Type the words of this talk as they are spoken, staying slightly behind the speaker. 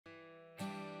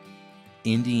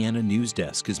Indiana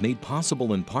Newsdesk is made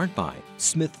possible in part by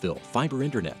Smithville Fiber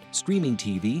Internet, streaming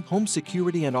TV, home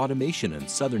security and automation in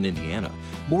Southern Indiana.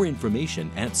 More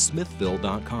information at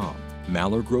smithville.com.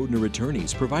 Mallard Grodner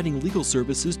Attorneys providing legal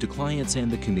services to clients and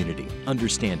the community.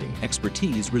 Understanding,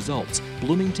 expertise, results.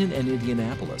 Bloomington and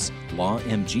Indianapolis.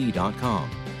 LawMG.com.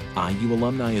 IU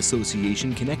Alumni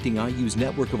Association connecting IU's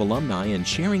network of alumni and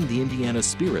sharing the Indiana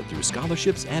spirit through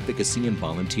scholarships, advocacy, and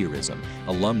volunteerism.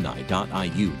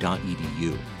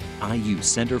 Alumni.iu.edu. IU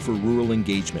Center for Rural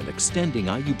Engagement extending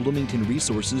IU Bloomington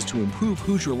resources to improve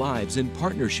Hoosier lives in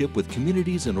partnership with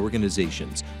communities and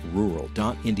organizations.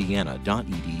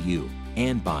 Rural.indiana.edu.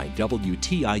 And by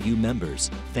WTIU members.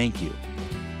 Thank you.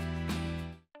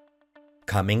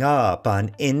 Coming up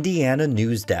on Indiana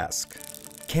Newsdesk.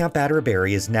 Camp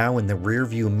Atterbury is now in the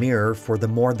rearview mirror for the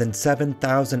more than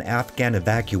 7,000 Afghan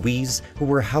evacuees who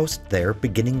were housed there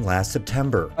beginning last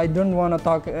September. I don't want to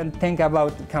talk and think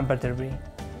about Camp Atterbury.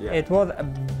 Yeah. It was a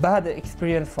bad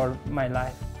experience for my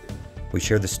life. We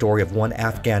share the story of one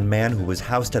Afghan man who was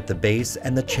housed at the base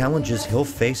and the challenges he'll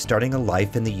face starting a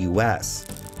life in the U.S.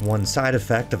 One side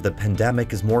effect of the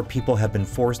pandemic is more people have been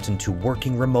forced into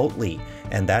working remotely,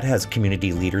 and that has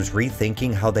community leaders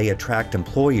rethinking how they attract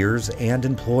employers and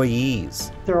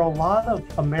employees. There are a lot of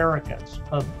Americans,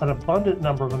 an abundant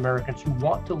number of Americans who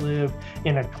want to live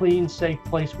in a clean, safe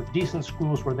place with decent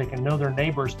schools where they can know their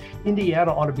neighbors.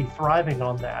 Indiana ought to be thriving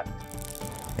on that.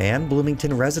 And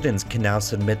Bloomington residents can now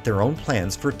submit their own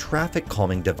plans for traffic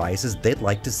calming devices they'd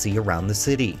like to see around the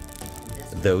city.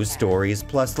 Those stories,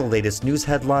 plus the latest news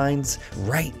headlines,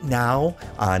 right now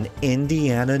on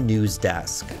Indiana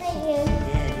Newsdesk.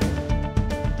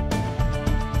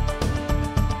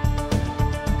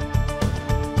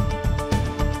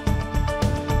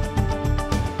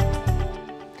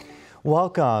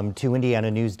 Welcome to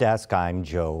Indiana Newsdesk. I'm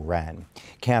Joe Wren.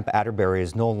 Camp Atterbury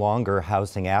is no longer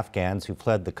housing Afghans who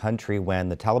fled the country when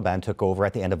the Taliban took over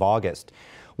at the end of August.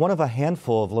 One of a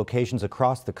handful of locations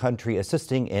across the country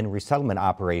assisting in resettlement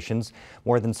operations,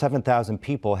 more than 7,000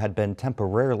 people had been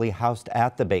temporarily housed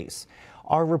at the base.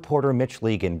 Our reporter Mitch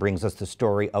Legan brings us the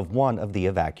story of one of the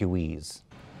evacuees.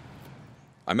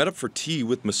 I met up for tea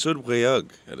with Masoud Rayug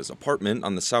at his apartment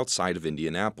on the south side of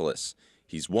Indianapolis.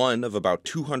 He's one of about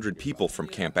 200 people from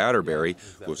Camp Atterbury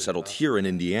who have settled here in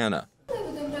Indiana.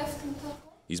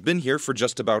 He's been here for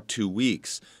just about 2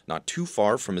 weeks, not too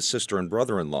far from his sister and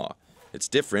brother-in-law. It's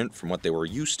different from what they were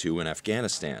used to in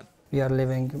Afghanistan. We are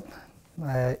living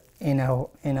in a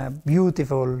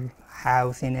beautiful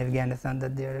house in Afghanistan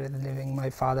that they're living. My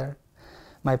father,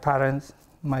 my parents,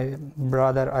 my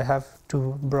brother. I have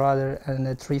 2 brothers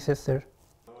and 3 sisters.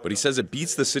 But he says it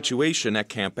beats the situation at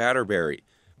Camp Atterbury.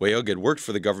 Wayug had worked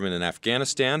for the government in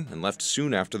Afghanistan and left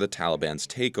soon after the Taliban's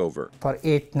takeover. For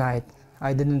 8 nights,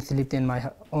 I didn't sleep in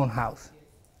my own house.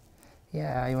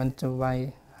 Yeah, I went to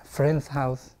my friend's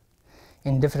house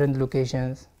in different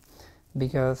locations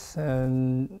because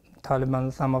some of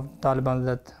Taliban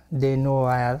that they know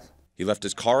as. He left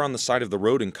his car on the side of the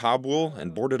road in Kabul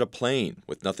and boarded a plane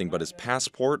with nothing but his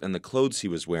passport and the clothes he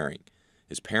was wearing.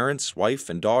 His parents, wife,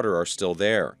 and daughter are still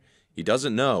there. He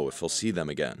doesn't know if he'll see them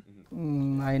again.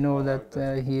 I know that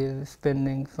he is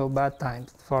spending so bad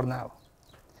times for now.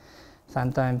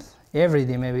 Sometimes,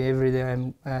 maybe every day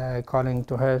I'm calling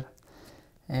to her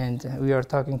and we are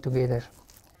talking together.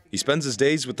 He spends his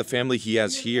days with the family he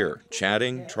has here,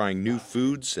 chatting, trying new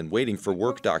foods, and waiting for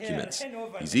work documents.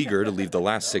 He's eager to leave the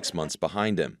last 6 months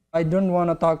behind him. I don't want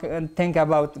to talk and think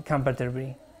about Camp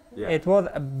Atterbury. Yeah. It was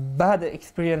a bad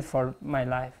experience for my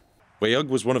life. Wayug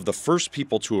was one of the first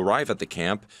people to arrive at the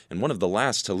camp and one of the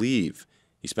last to leave.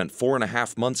 He spent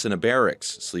 4.5 months in a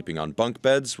barracks, sleeping on bunk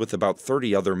beds with about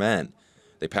 30 other men.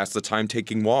 They passed the time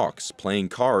taking walks, playing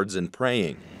cards, and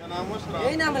praying.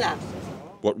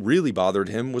 What really bothered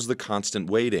him was the constant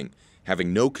waiting.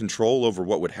 Having no control over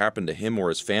what would happen to him or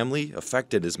his family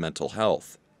affected his mental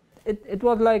health. It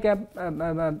was like a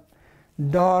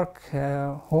dark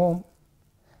home,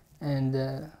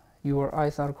 and your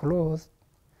eyes are closed,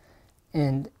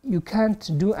 and you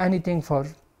can't do anything for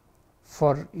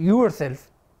yourself.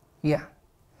 Yeah,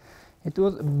 it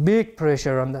was big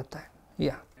pressure on that time.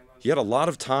 Yeah. He had a lot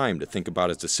of time to think about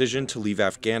his decision to leave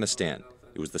Afghanistan.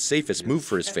 It was the safest move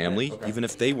for his family, even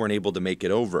if they weren't able to make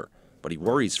it over. But he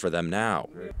worries for them now.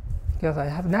 Because I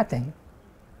have nothing.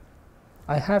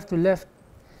 I have to leave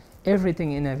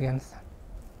everything in Afghanistan.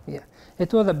 Yeah,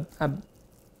 it was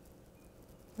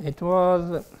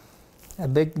a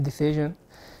big decision,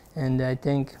 and I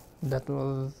think that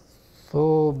was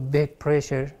so big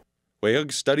pressure.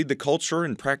 Wayug studied the culture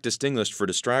and practiced English for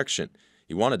distraction.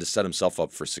 He wanted to set himself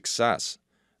up for success.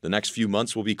 The next few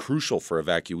months will be crucial for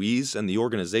evacuees and the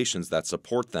organizations that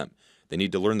support them. They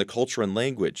need to learn the culture and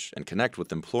language and connect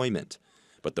with employment.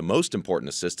 But the most important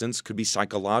assistance could be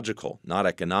psychological, not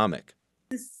economic.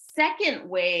 The second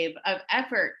wave of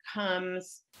effort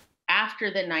comes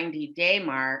after the 90-day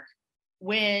mark,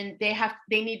 when they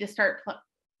need to start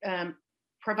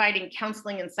providing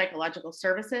counseling and psychological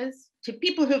services to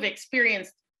people who've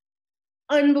experienced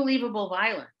unbelievable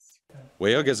violence.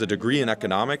 Weahug has a degree in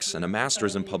economics and a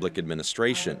master's in public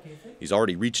administration. He's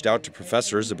already reached out to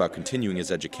professors about continuing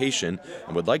his education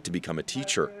and would like to become a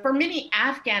teacher. For many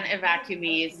Afghan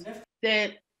evacuees,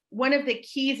 one of the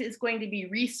keys is going to be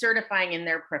recertifying in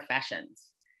their professions.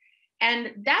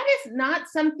 And that is not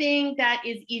something that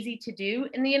is easy to do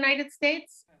in the United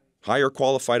States. Higher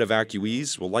qualified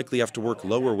evacuees will likely have to work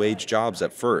lower wage jobs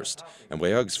at first, and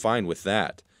Weahug's fine with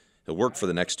that. He'll work for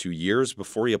the next 2 years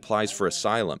before he applies for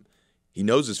asylum. He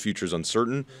knows his future's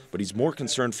uncertain, but he's more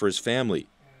concerned for his family.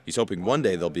 He's hoping one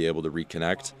day they'll be able to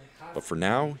reconnect, but for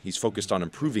now, he's focused on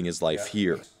improving his life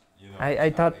here. I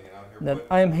thought that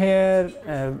I'm here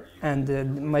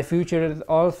and my future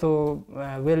also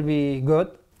will be good,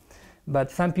 but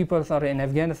some people are in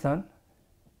Afghanistan,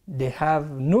 they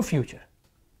have no future.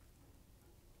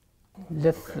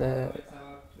 Let's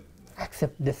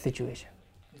accept this situation.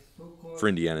 For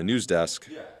Indiana Newsdesk,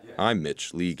 I'm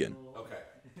Mitch Legan.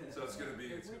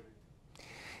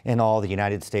 In all, the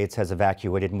United States has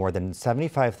evacuated more than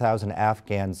 75,000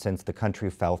 Afghans since the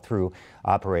country fell through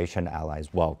Operation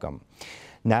Allies Welcome.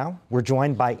 Now, we're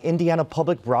joined by Indiana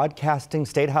Public Broadcasting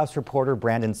Statehouse reporter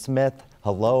Brandon Smith.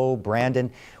 Hello,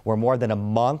 Brandon. We're more than a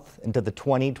month into the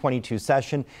 2022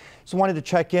 session, so wanted to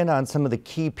check in on some of the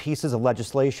key pieces of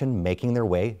legislation making their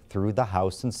way through the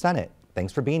House and Senate.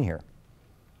 Thanks for being here.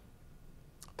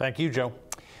 Thank you, Joe.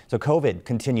 So COVID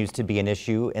continues to be an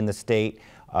issue in the state.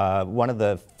 One of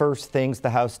the first things the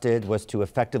House did was to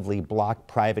effectively block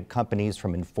private companies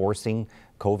from enforcing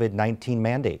COVID-19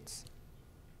 mandates.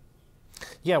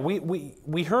 Yeah,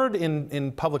 we heard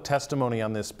in public testimony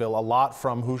on this bill a lot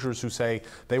from Hoosiers who say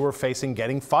they were facing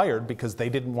getting fired because they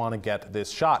didn't want to get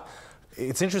this shot.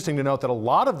 It's interesting to note that a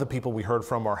lot of the people we heard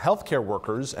from are healthcare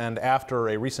workers, and after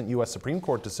a recent U.S. Supreme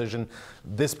Court decision,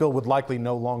 this bill would likely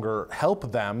no longer help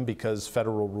them because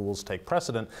federal rules take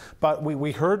precedent. But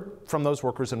we heard from those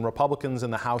workers, and Republicans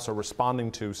in the House are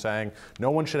responding to saying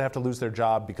no one should have to lose their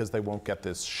job because they won't get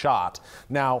this shot.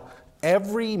 Now,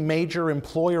 every major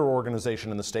employer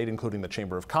organization in the state, including the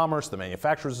Chamber of Commerce, the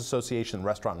Manufacturers Association, the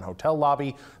Restaurant and Hotel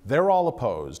Lobby, they're all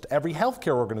opposed. Every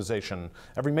healthcare organization,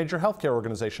 every major healthcare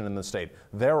organization in the state,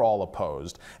 they're all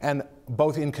opposed. And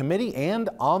both in committee and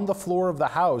on the floor of the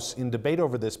House in debate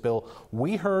over this bill,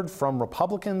 we heard from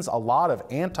Republicans a lot of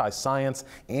anti-science,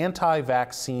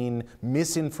 anti-vaccine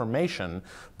misinformation.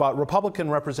 But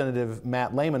Republican Representative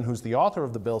Matt Lehman, who's the author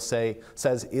of the bill,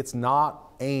 says it's not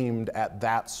aimed at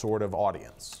that sort of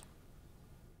audience.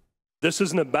 This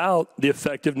isn't about the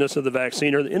effectiveness of the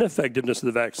vaccine or the ineffectiveness of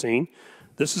the vaccine.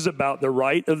 This is about the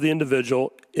right of the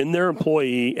individual in their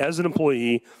employee, as an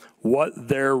employee, what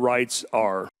their rights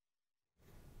are.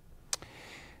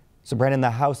 So, Brandon, the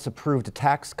House approved a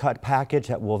tax cut package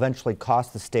that will eventually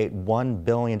cost the state $1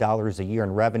 billion a year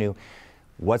in revenue.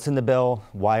 What's in the bill?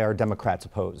 Why are Democrats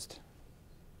opposed?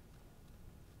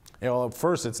 Yeah, well,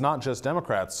 first, it's not just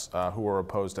Democrats who are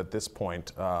opposed at this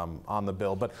point on the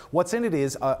bill, but what's in it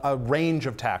is a range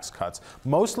of tax cuts,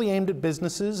 mostly aimed at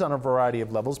businesses on a variety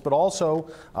of levels, but also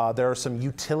there are some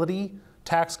utility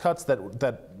tax cuts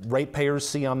that ratepayers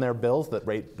see on their bills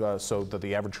so that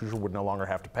the average Hoosier would no longer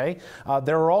have to pay.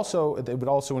 They would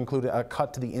also include a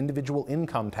cut to the individual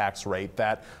income tax rate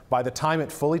that by the time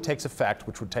it fully takes effect,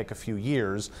 which would take a few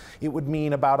years, it would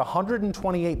mean about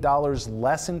 $128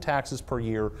 less in taxes per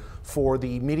year for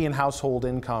the median household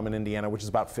income in Indiana, which is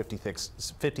about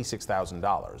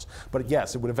 $56,000. But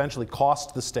yes, it would eventually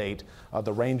cost the state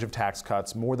the range of tax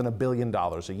cuts more than $1 billion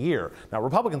a year. Now,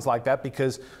 Republicans like that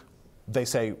because they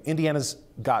say Indiana's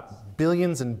got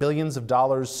billions and billions of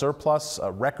dollars surplus,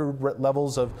 record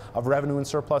levels of revenue and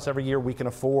surplus every year. We can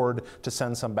afford to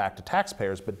send some back to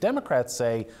taxpayers. But Democrats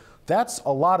say that's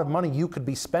a lot of money you could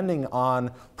be spending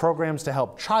on programs to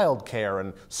help child care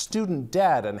and student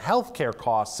debt and health care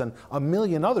costs and a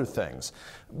million other things.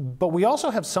 But we also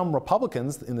have some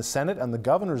Republicans in the Senate and the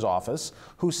governor's office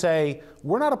who say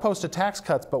we're not opposed to tax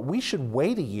cuts, but we should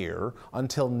wait a year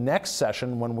until next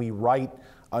session when we write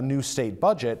a new state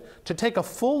budget to take a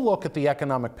full look at the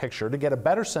economic picture, to get a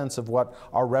better sense of what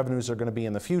our revenues are going to be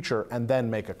in the future, and then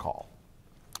make a call.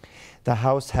 The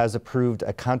House has approved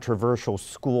a controversial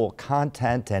school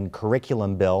content and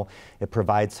curriculum bill. It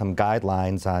provides some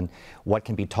guidelines on what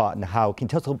can be taught and how. Can you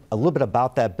tell us a little bit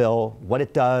about that bill, what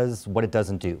it does, what it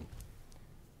doesn't do?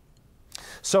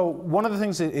 So one of the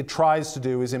things it tries to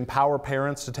do is empower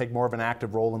parents to take more of an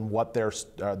active role in what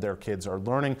their kids are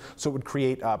learning. So it would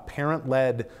create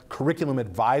parent-led curriculum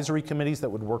advisory committees that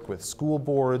would work with school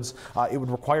boards. It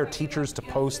would require teachers to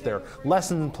post their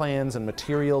lesson plans and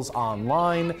materials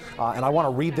online. And I want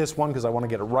to read this one because I want to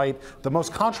get it right. The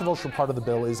most controversial part of the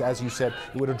bill is, as you said,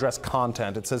 it would address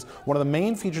content. It says one of the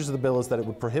main features of the bill is that it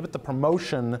would prohibit the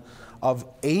promotion of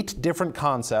 8 different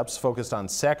concepts focused on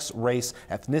sex, race,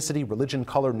 ethnicity, religion,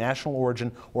 color, national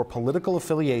origin, or political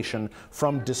affiliation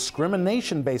from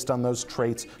discrimination based on those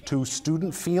traits to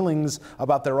student feelings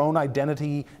about their own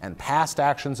identity and past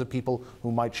actions of people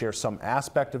who might share some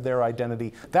aspect of their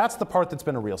identity. That's the part that's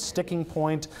been a real sticking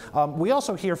point. We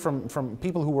also hear from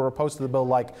people who were opposed to the bill,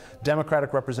 like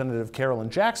Democratic Representative Carolyn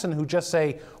Jackson, who just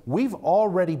say, we've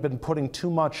already been putting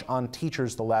too much on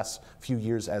teachers the last few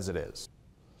years as it is.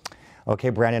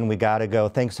 Okay, Brandon, we got to go.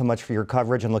 Thanks so much for your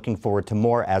coverage and looking forward to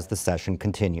more as the session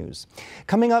continues.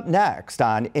 Coming up next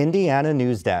on Indiana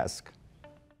News Desk.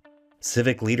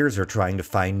 Civic leaders are trying to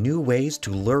find new ways to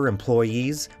lure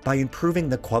employees by improving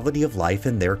the quality of life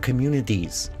in their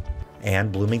communities.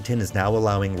 And Bloomington is now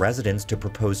allowing residents to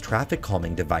propose traffic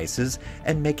calming devices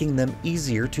and making them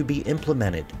easier to be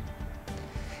implemented.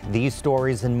 These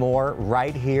stories and more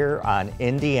right here on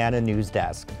Indiana News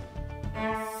Desk.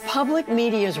 Public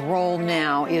media's role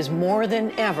now is more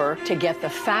than ever to get the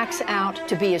facts out,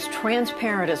 to be as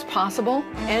transparent as possible,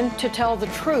 and to tell the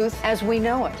truth as we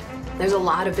know it. There's a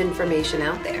lot of information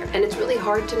out there, and it's really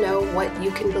hard to know what you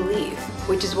can believe,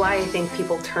 which is why I think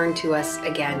people turn to us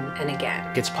again and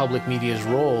again. It's public media's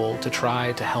role to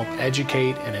try to help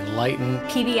educate and enlighten.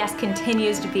 PBS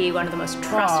continues to be one of the most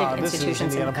trusted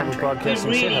institutions in the country.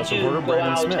 We really do go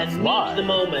out and meet the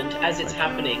moment as it's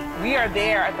happening. We are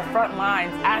there at the front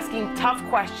lines asking tough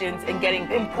questions and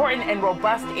getting important and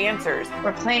robust answers.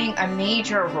 We're playing a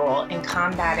major role in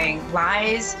combating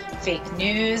lies, fake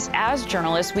news. As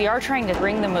journalists, we are trying to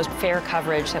bring the most fair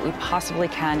coverage that we possibly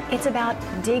can. It's about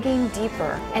digging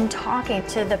deeper and talking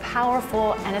to the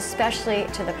powerful and especially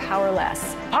to the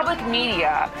powerless. Public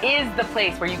media is the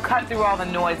place where you cut through all the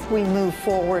noise. We move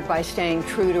forward by staying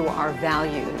true to our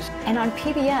values. And on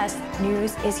PBS,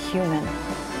 news is human.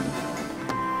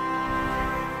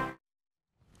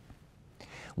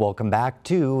 Welcome back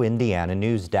to Indiana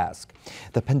News Desk.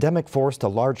 The pandemic forced a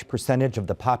large percentage of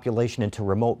the population into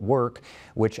remote work,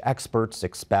 which experts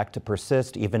expect to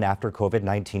persist even after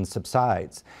COVID-19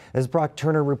 subsides. As Brock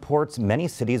Turner reports, many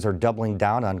cities are doubling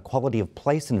down on quality of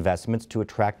place investments to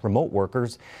attract remote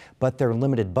workers, but their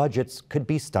limited budgets could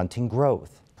be stunting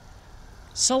growth.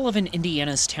 Sullivan,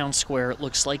 Indiana's town square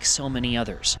looks like so many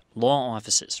others. Law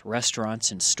offices, restaurants,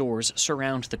 and stores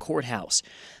surround the courthouse.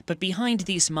 But behind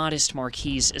these modest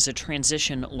marquees is a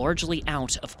transition largely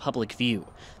out of public view.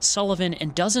 Sullivan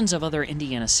and dozens of other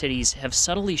Indiana cities have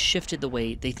subtly shifted the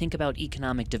way they think about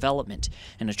economic development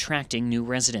and attracting new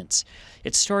residents.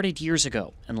 It started years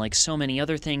ago, and like so many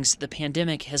other things, the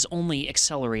pandemic has only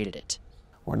accelerated it.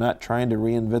 We're not trying to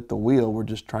reinvent the wheel, we're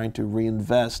just trying to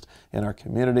reinvest in our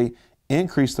community,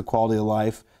 increase the quality of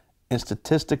life, and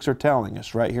statistics are telling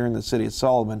us right here in the city of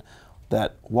Sullivan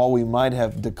that while we might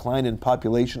have declined in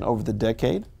population over the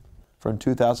decade, from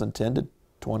 2010 to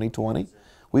 2020,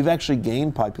 we've actually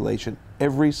gained population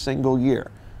every single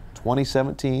year,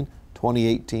 2017,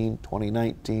 2018,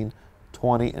 2019,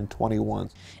 20 and 21.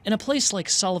 In a place like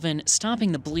Sullivan,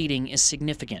 stopping the bleeding is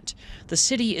significant. The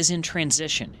city is in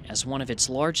transition as one of its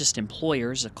largest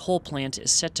employers, a coal plant,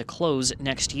 is set to close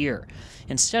next year.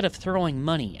 Instead of throwing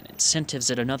money and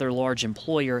incentives at another large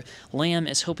employer, Lamb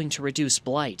is hoping to reduce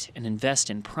blight and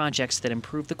invest in projects that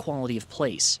improve the quality of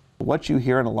place. What you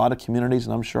hear in a lot of communities,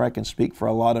 and I'm sure I can speak for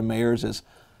a lot of mayors, is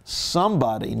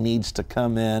somebody needs to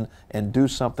come in and do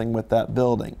something with that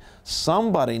building.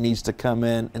 Somebody needs to come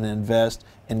in and invest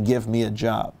and give me a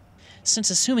job.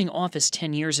 Since assuming office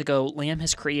 10 years ago, Lamb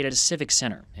has created a civic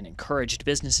center and encouraged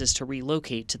businesses to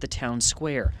relocate to the town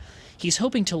square. He's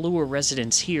hoping to lure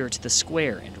residents here to the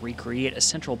square and recreate a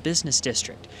central business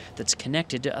district that's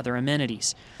connected to other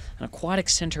amenities. An aquatic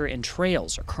center and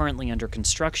trails are currently under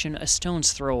construction, a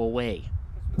stone's throw away.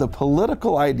 The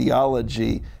political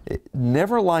ideology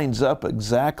never lines up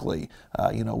exactly.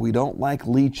 We don't like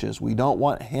leeches, we don't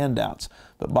want handouts,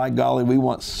 but by golly, we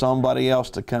want somebody else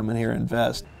to come in here and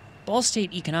invest. Ball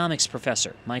State economics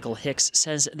professor Michael Hicks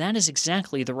says that is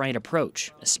exactly the right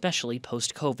approach, especially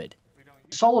post-COVID.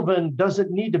 Sullivan doesn't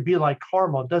need to be like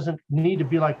Carmel, doesn't need to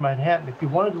be like Manhattan. If you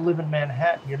wanted to live in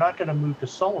Manhattan, you're not going to move to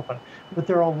Sullivan. But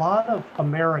there are a lot of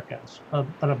Americans, an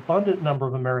abundant number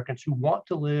of Americans who want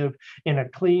to live in a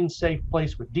clean, safe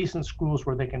place with decent schools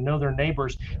where they can know their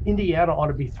neighbors. Indiana ought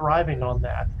to be thriving on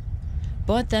that.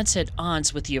 But that's at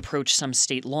odds with the approach some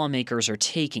state lawmakers are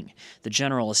taking. The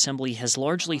General Assembly has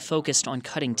largely focused on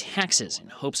cutting taxes in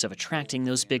hopes of attracting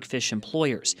those big fish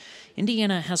employers.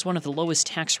 Indiana has one of the lowest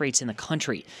tax rates in the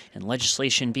country, and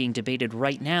legislation being debated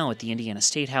right now at the Indiana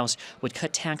Statehouse would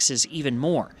cut taxes even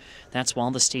more. That's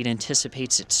while the state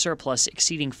anticipates its surplus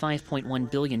exceeding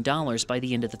 $5.1 billion by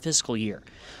the end of the fiscal year.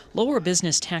 Lower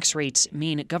business tax rates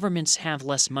mean governments have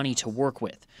less money to work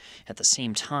with. At the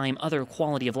same time, other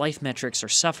quality of life metrics are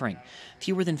suffering.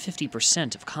 Fewer than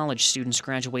 50% of college students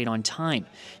graduate on time,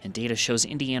 and data shows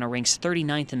Indiana ranks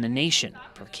 39th in the nation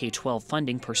for K-12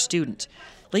 funding per student.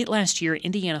 Late last year,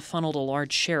 Indiana funneled a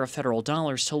large share of federal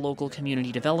dollars to local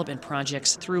community development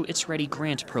projects through its Ready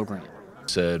Grant program.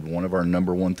 Said one of our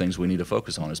 #1 things we need to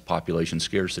focus on is population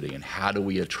scarcity, and how do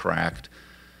we attract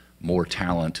more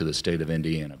talent to the state of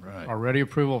Indiana. Right. Our ready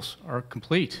approvals are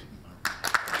complete.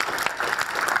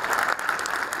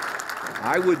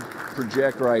 I would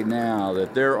project right now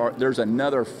that there's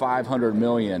another $500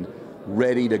 million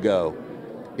ready to go.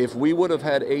 If we would have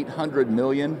had $800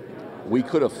 million, we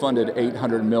could have funded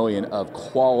 $800 million of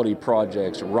quality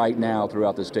projects right now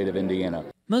throughout the state of Indiana.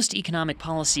 Most economic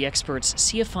policy experts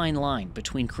see a fine line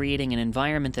between creating an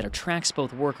environment that attracts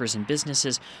both workers and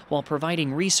businesses while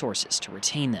providing resources to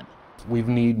retain them. We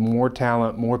need more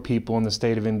talent, more people in the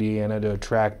state of Indiana to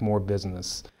attract more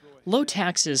business. Low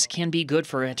taxes can be good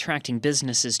for attracting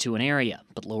businesses to an area,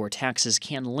 but lower taxes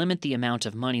can limit the amount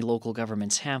of money local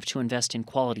governments have to invest in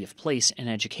quality of place and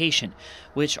education,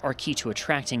 which are key to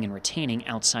attracting and retaining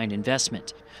outside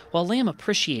investment. While Lamb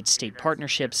appreciates state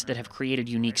partnerships that have created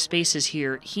unique spaces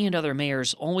here, he and other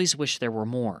mayors always wish there were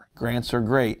more. Grants are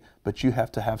great, but you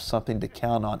have to have something to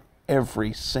count on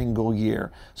every single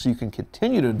year. So you can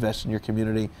continue to invest in your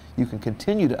community, you can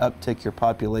continue to uptick your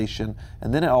population,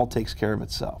 and then it all takes care of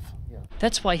itself.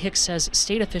 That's why Hicks says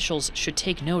state officials should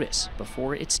take notice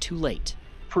before it's too late.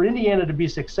 For Indiana to be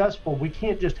successful, we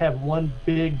can't just have one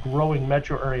big growing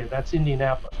metro area. That's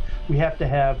Indianapolis. We have to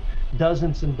have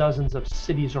dozens and dozens of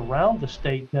cities around the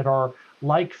state that are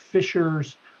like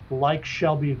Fishers, like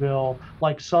Shelbyville,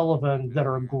 like Sullivan, that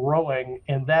are growing,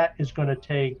 and that is going to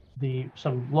take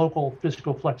some local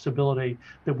fiscal flexibility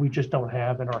that we just don't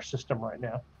have in our system right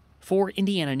now. For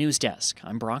Indiana Newsdesk,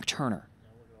 I'm Brock Turner.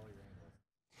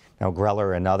 Now,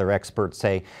 Greller and other experts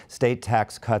say state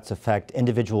tax cuts affect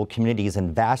individual communities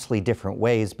in vastly different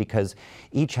ways because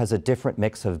each has a different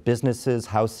mix of businesses,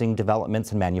 housing,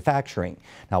 developments, and manufacturing.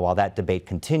 Now, while that debate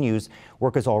continues,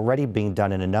 work is already being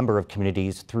done in a number of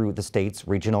communities through the state's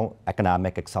Regional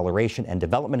Economic Acceleration and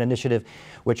Development Initiative,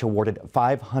 which awarded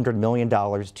 $500 million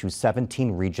to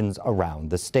 17 regions around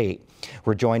the state.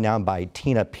 We're joined now by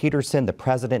Tina Peterson, the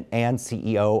president and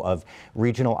CEO of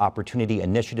Regional Opportunity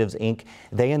Initiatives, Inc.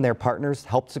 They and their partners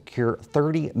helped secure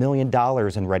 $30 million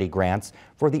in Ready grants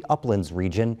for the Uplands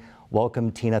region.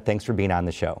 Welcome, Tina. Thanks for being on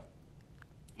the show.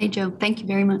 Hey, Joe. Thank you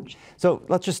very much. So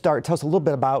let's just start. Tell us a little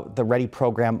bit about the Ready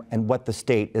program and what the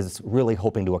state is really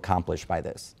hoping to accomplish by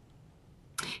this.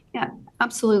 Yeah,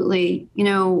 absolutely. You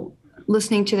know,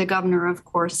 listening to the governor, of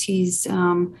course, he's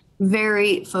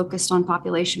very focused on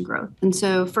population growth. And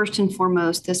so first and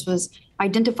foremost, this was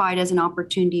identified as an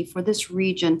opportunity for this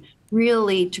region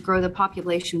really to grow the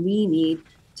population we need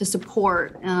to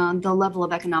support the level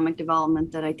of economic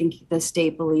development that I think the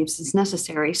state believes is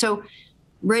necessary. So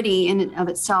Ready in and of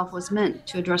itself was meant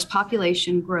to address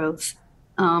population growth,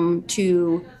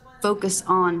 to focus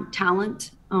on talent,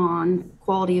 on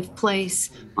quality of place,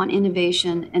 on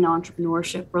innovation and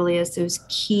entrepreneurship, really as those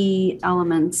key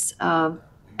elements of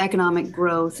economic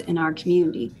growth in our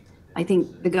community. I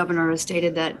think the governor has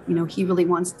stated that, you know, he really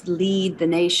wants to lead the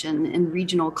nation in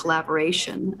regional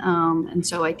collaboration. And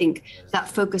so I think that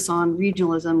focus on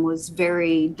regionalism was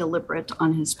very deliberate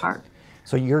on his part.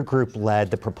 So your group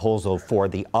led the proposal for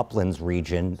the Uplands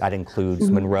region. That includes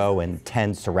Monroe and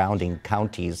 10 surrounding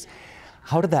counties.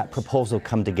 How did that proposal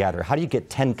come together? How do you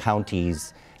get 10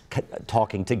 counties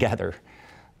talking together?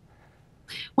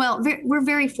 Well, we're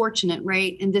very fortunate,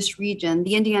 right, in this region.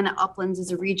 The Indiana Uplands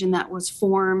is a region that was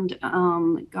formed,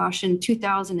 in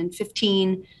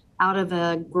 2015 out of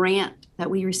a grant that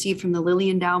we received from the Lilly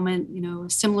Endowment, you know, a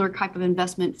similar type of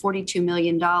investment, $42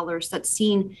 million, that's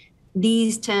seen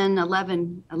these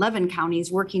 11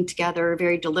 counties working together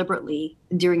very deliberately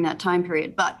during that time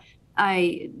period. But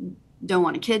I don't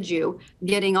want to kid you,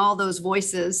 getting all those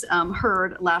voices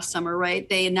heard last summer, right?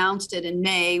 They announced it in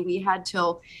May. We had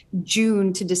till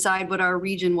June to decide what our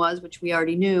region was, which we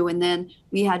already knew. And then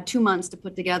we had 2 months to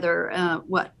put together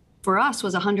what for us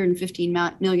was a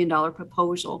 $115 million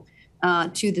proposal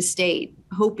to the state,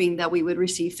 hoping that we would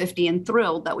receive 50 and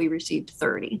thrilled that we received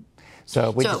 30.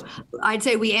 So I'd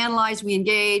say we analyzed, we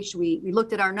engaged, we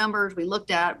looked at our numbers, we looked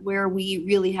at where we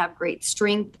really have great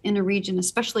strength in the region,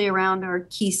 especially around our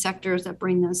key sectors that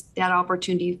bring us that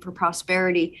opportunity for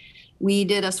prosperity. We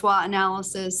did a SWOT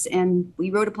analysis and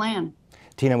we wrote a plan.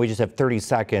 Tina, we just have 30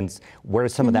 seconds. Where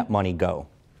does some of that money go?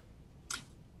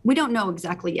 We don't know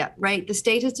exactly yet, right? The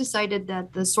state has decided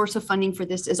that the source of funding for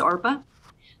this is ARPA.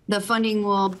 The funding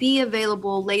will be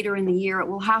available later in the year. It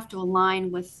will have to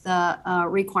align with the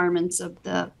requirements of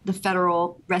the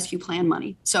federal rescue plan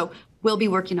money. So we'll be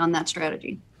working on that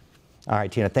strategy. All right,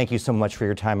 Tina, thank you so much for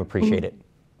your time. Appreciate it.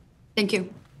 Thank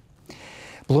you.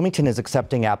 Bloomington is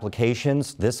accepting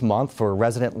applications this month for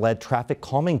resident-led traffic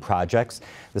calming projects.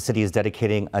 The city is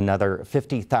dedicating another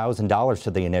 $50,000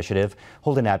 to the initiative.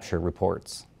 Holden Absher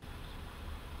reports.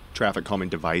 Traffic calming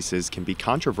devices can be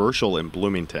controversial in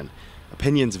Bloomington.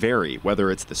 Opinions vary,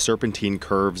 whether it's the serpentine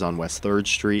curves on West 3rd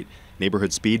Street,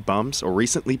 neighborhood speed bumps, or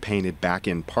recently painted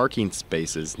back-end parking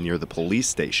spaces near the police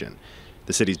station.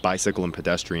 The city's bicycle and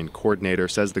pedestrian coordinator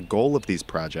says the goal of these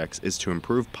projects is to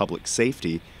improve public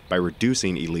safety by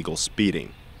reducing illegal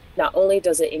speeding. Not only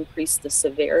does it increase the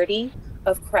severity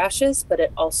of crashes, but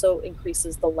it also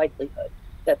increases the likelihood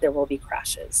that there will be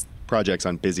crashes. Projects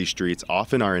on busy streets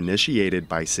often are initiated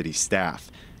by city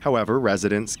staff. However,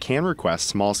 residents can request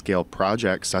small-scale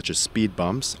projects such as speed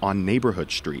bumps on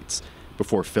neighborhood streets.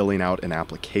 Before filling out an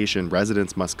application,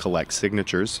 residents must collect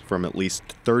signatures from at least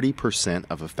 30%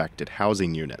 of affected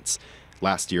housing units.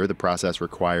 Last year, the process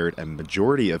required a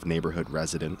majority of neighborhood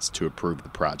residents to approve the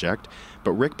project,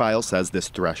 but Rick Bile says this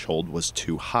threshold was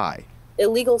too high.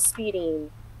 Illegal speeding,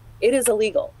 it is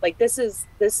illegal. Like this is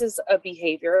a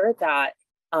behavior that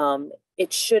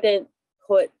it shouldn't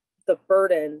put the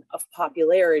burden of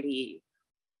popularity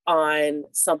on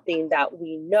something that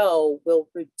we know will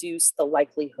reduce the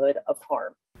likelihood of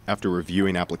harm. After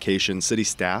reviewing applications, city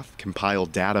staff compile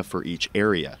data for each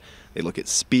area. They look at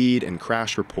speed and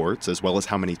crash reports, as well as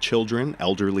how many children,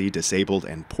 elderly, disabled,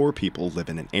 and poor people live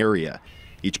in an area.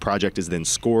 Each project is then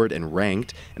scored and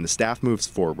ranked, and the staff moves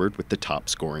forward with the top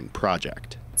scoring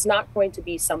project. It's not going to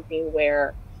be something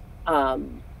where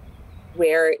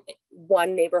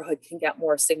one neighborhood can get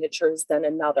more signatures than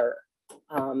another.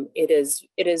 It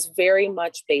is very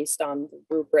much based on the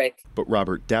rubric. But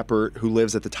Robert Deppert, who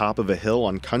lives at the top of a hill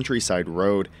on Countryside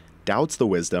Road, doubts the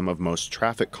wisdom of most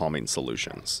traffic calming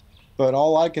solutions. But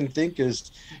all I can think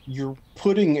is you're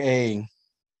putting a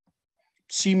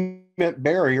cement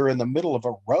barrier in the middle of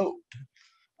a road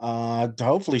to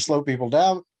hopefully slow people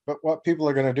down. But what people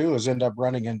are going to do is end up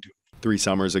running into it. 3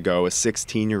 summers ago, a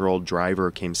 16-year-old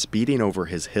driver came speeding over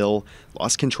his hill,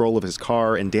 lost control of his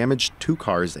car, and damaged 2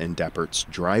 cars in Deppert's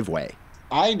driveway.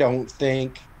 I don't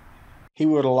think he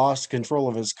would have lost control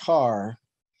of his car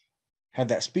had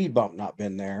that speed bump not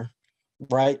been there,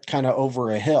 right, kind of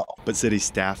over a hill. But city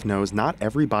staff knows not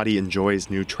everybody enjoys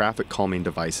new traffic calming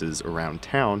devices around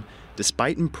town,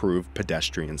 despite improved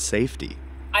pedestrian safety.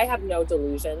 I have no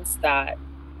delusions that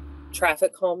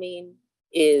traffic calming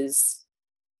is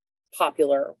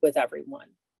popular with everyone.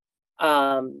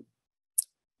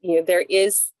 There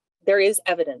is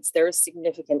evidence, there is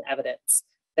significant evidence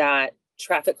that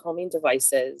traffic calming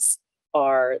devices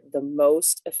are the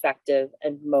most effective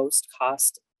and most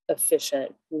cost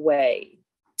efficient way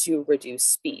to reduce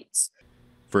speeds.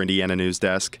 For Indiana News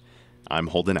Desk, I'm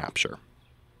Holden Absher.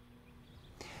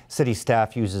 City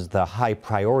staff uses the high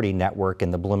priority network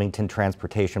in the Bloomington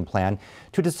Transportation Plan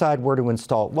to decide where to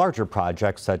install larger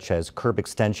projects such as curb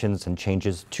extensions and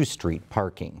changes to street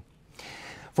parking.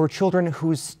 For children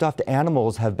whose stuffed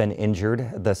animals have been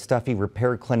injured, the Stuffy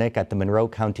Repair Clinic at the Monroe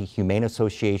County Humane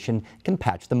Association can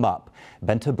patch them up.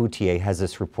 Benta Boutier has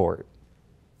this report.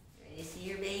 Ready to see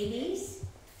your babies?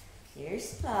 Here's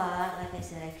Spot. Like I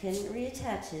said, I couldn't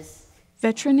reattach his.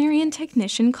 Veterinarian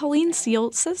technician Colleen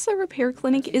Seal says the repair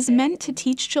clinic is meant to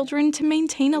teach children to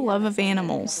maintain a love of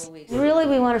animals. Really,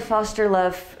 we want to foster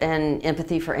love and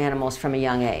empathy for animals from a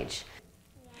young age.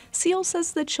 Seal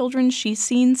says the children she's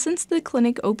seen since the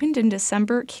clinic opened in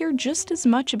December care just as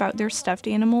much about their stuffed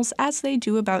animals as they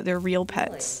do about their real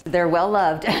pets. They're well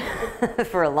loved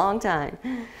for a long time.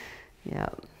 Yeah.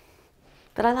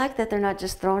 But I like that they're not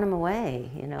just throwing them away,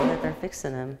 that they're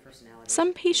fixing them.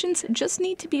 Some patients just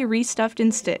need to be restuffed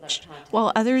and stitched,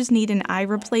 while others need an eye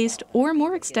replaced or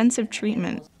more extensive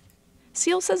treatment.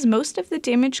 Seal says most of the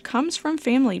damage comes from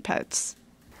family pets.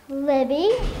 Libby,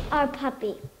 our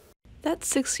puppy.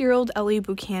 That's 6-year-old Ellie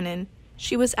Buchanan.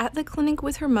 She was at the clinic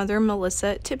with her mother,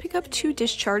 Melissa, to pick up 2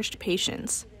 discharged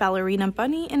patients, Ballerina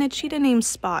Bunny and a cheetah named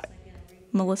Spot.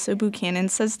 Melissa Buchanan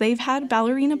says they've had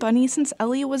Ballerina Bunny since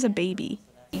Ellie was a baby.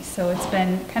 So it's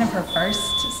been kind of her first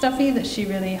stuffy that she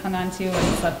really hung on to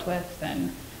and slept with and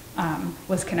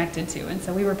was connected to. And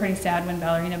so we were pretty sad when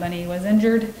Ballerina Bunny was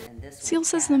injured. Seal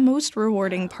says the most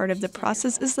rewarding part of the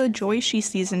process is the joy she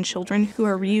sees in children who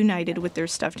are reunited with their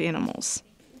stuffed animals.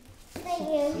 Thank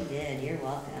you. You did, you're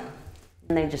welcome.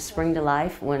 And they just spring to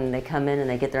life when they come in and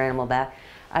they get their animal back.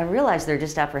 I realize they're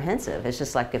just apprehensive. It's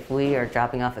just like if we are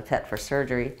dropping off a pet for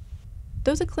surgery.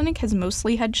 Though the clinic has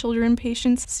mostly had children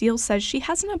patients, Seal says she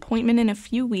has an appointment in a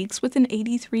few weeks with an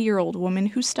 83-year-old woman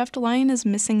whose stuffed lion is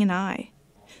missing an eye.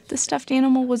 The stuffed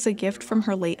animal was a gift from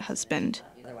her late husband.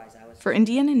 For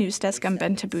Indiana Newsdesk, I'm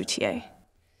Benta Boutier.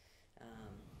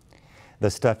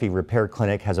 The Stuffy Repair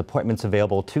Clinic has appointments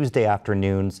available Tuesday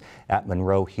afternoons at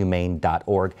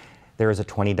monroehumane.org. There is a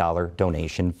 $20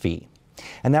 donation fee.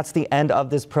 And that's the end of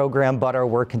this program, but our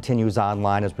work continues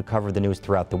online as we cover the news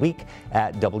throughout the week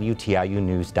at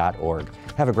WTIUnews.org.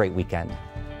 Have a great weekend.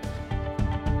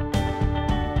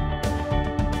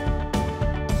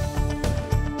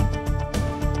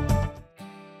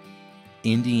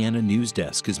 Indiana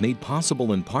Newsdesk is made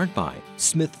possible in part by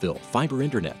Smithville Fiber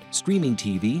Internet, streaming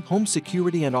TV, home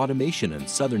security and automation in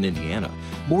Southern Indiana.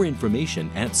 More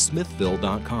information at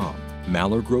smithville.com.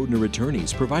 Mallard Grodner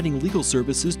Attorneys, providing legal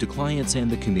services to clients and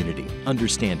the community.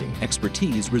 Understanding,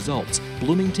 expertise, results.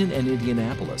 Bloomington and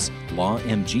Indianapolis.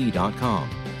 LawMG.com.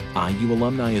 IU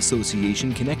Alumni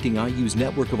Association, connecting IU's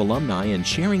network of alumni and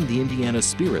sharing the Indiana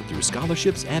spirit through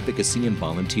scholarships, advocacy, and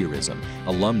volunteerism.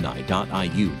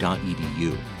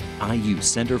 Alumni.iu.edu. IU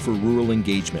Center for Rural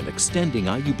Engagement, extending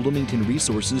IU Bloomington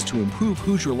resources to improve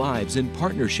Hoosier lives in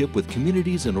partnership with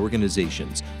communities and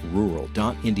organizations.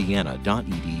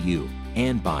 Rural.indiana.edu.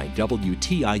 And by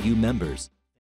WTIU members.